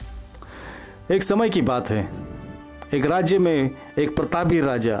एक समय की बात है। एक राज्य में एक प्रतापी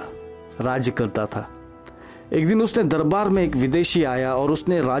राजा राज्य करता था। एक दिन उसने दरबार में एक विदेशी आया और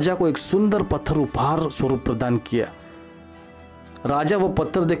उसने राजा को एक सुंदर पत्थर उपहार स्वरूप प्रदान किया। राजा वो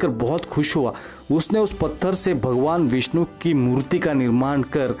पत्थर देखकर बहुत खुश हुआ। उसने उस पत्थर से भगवान विष्णु की मूर्ति का निर्माण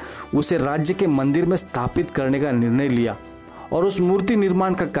कर उसे राज्य के मंदिर में स्थापित करने का निर्णय लिया और उस मूर्ति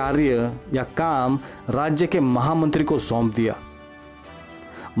निर्माण का कार्य या काम राज्य के महामंत्री को सौंप दिया।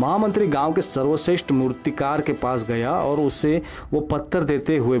 महामंत्री गांव के सर्वश्रेष्ठ मूर्तिकार के पास गया और उसे वो पत्थर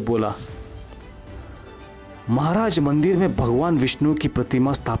देते हुए बोला, महाराज, मंदिर में भगवान विष्णु की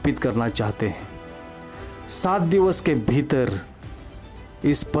प्रतिमा स्थापित करना चाहते हैं। 7 दिवस के भीतर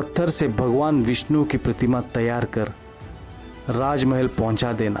इस पत्थर से भगवान विष्णु की प्रतिमा तैयार कर राजमहल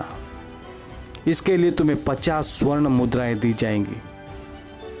पहुंचा देना। इसके लिए तुम्हें 50 स्वर्ण मुद्राएं दी जाएंगी।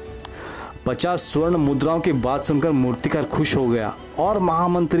 50 स्वर्ण मुद्राओं की बात सुनकर मूर्तिकार खुश हो गया और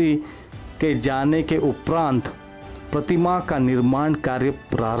महामंत्री के जाने के उपरांत प्रतिमा का निर्माण कार्य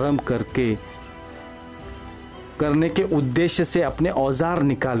प्रारंभ करने के उद्देश्य से अपने औजार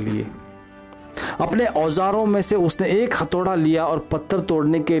निकाल लिए। अपने औजारों में से उसने एक हथौड़ा लिया और पत्थर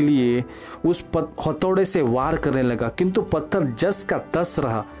तोड़ने के लिए उस हथौड़े से वार करने लगा, किंतु पत्थर जस का तस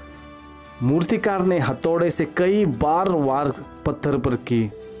रहा। मूर्तिकार ने हथौड़े से कई बार वार पत्थर पर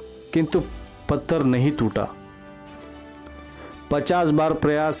की, किंतु पत्थर नहीं टूटा। 50 बार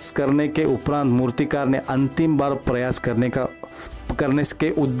प्रयास करने के उपरांत मूर्तिकार ने अंतिम बार प्रयास करने के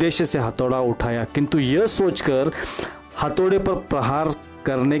उद्देश्य से हथौड़ा उठाया, किंतु यह सोचकर हथौड़े पर प्रहार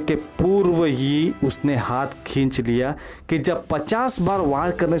करने के पूर्व ही उसने हाथ खींच लिया कि जब 50 बार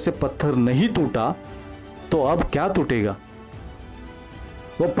वार करने से पत्थर नहीं टूटा तो अब क्या टूटेगा।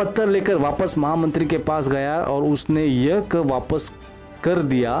 वो पत्थर लेकर वापस महामंत्री के पास गया और उसने यह वापस कर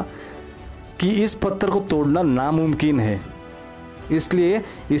दिया कि इस पत्थर को तोड़ना नामुमकिन है, इसलिए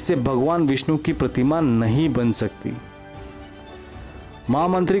इससे भगवान विष्णु की प्रतिमा नहीं बन सकती।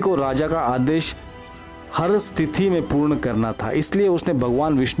 महामंत्री को राजा का आदेश हर स्थिति में पूर्ण करना था, इसलिए उसने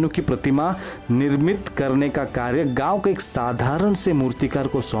भगवान विष्णु की प्रतिमा निर्मित करने का कार्य गांव के एक साधारण से मूर्तिकार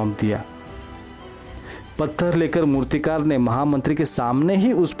को सौंप दिया। पत्थर लेकर मूर्तिकार ने महामंत्री के सामने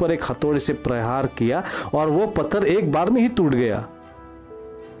ही उस पर एक हथौड़े से प्रहार किया और वो पत्थर एक बार में ही टूट गया।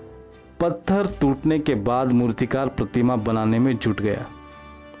 पत्थर टूटने के बाद मूर्तिकार प्रतिमा बनाने में जुट गया।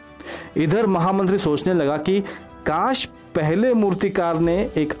 इधर महामंत्री सोचने लगा कि काश पहले मूर्तिकार ने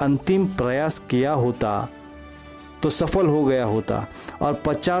एक अंतिम प्रयास किया होता तो सफल हो गया होता और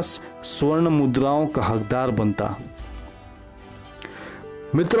 50 स्वर्ण मुद्राओं का हकदार बनता।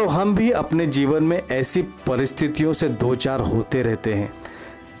 मित्रों, हम भी अपने जीवन में ऐसी परिस्थितियों से दो चार होते रहते हैं।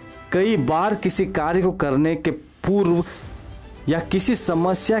 कई बार किसी कार्य को करने के पूर्व या किसी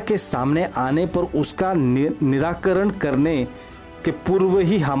समस्या के सामने आने पर उसका निराकरण करने के पूर्व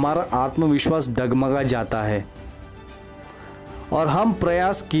ही हमारा आत्मविश्वास डगमगा जाता है और हम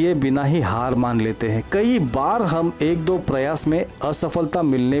प्रयास किए बिना ही हार मान लेते हैं। कई बार हम 1-2 प्रयास में असफलता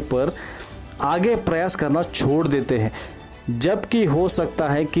मिलने पर आगे प्रयास करना छोड़ देते हैं, जबकि हो सकता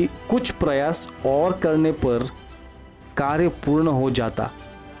है कि कुछ प्रयास और करने पर कार्य पूर्ण हो जाता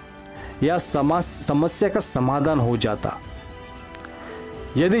या समस्या का समाधान हो जाता।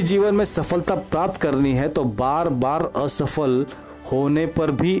 यदि जीवन में सफलता प्राप्त करनी है तो बार बार असफल होने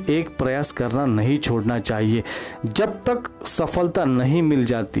पर भी एक प्रयास करना नहीं छोड़ना चाहिए जब तक सफलता नहीं मिल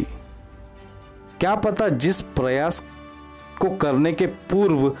जाती। क्या पता जिस प्रयास को करने के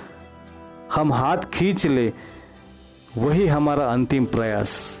पूर्व हम हाथ खींच ले वही हमारा अंतिम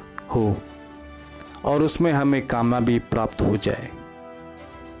प्रयास हो और उसमें हमें कामयाबी प्राप्त हो जाए।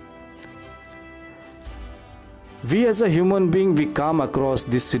 We as a human being, we come across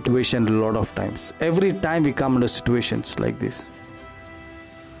this situation a lot of times. Every time we come into situations like this.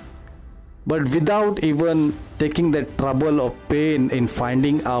 But without even taking the trouble or pain in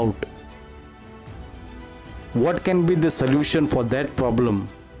finding out what can be the solution for that problem,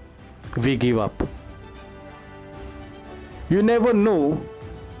 we give up. You never know,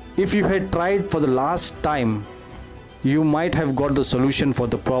 if you had tried for the last time, you might have got the solution for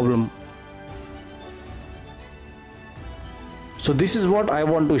the problem. So this is what I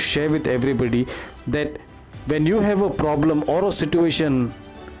want to share with everybody, that when you have a problem or a situation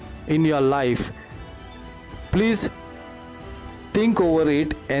in your life, please think over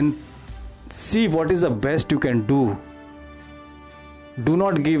it and see what is the best you can do. Do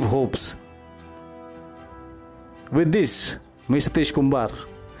not give hopes. With this, Mr. Satish Kumbar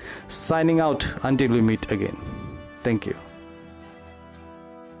signing out until we meet again. Thank you.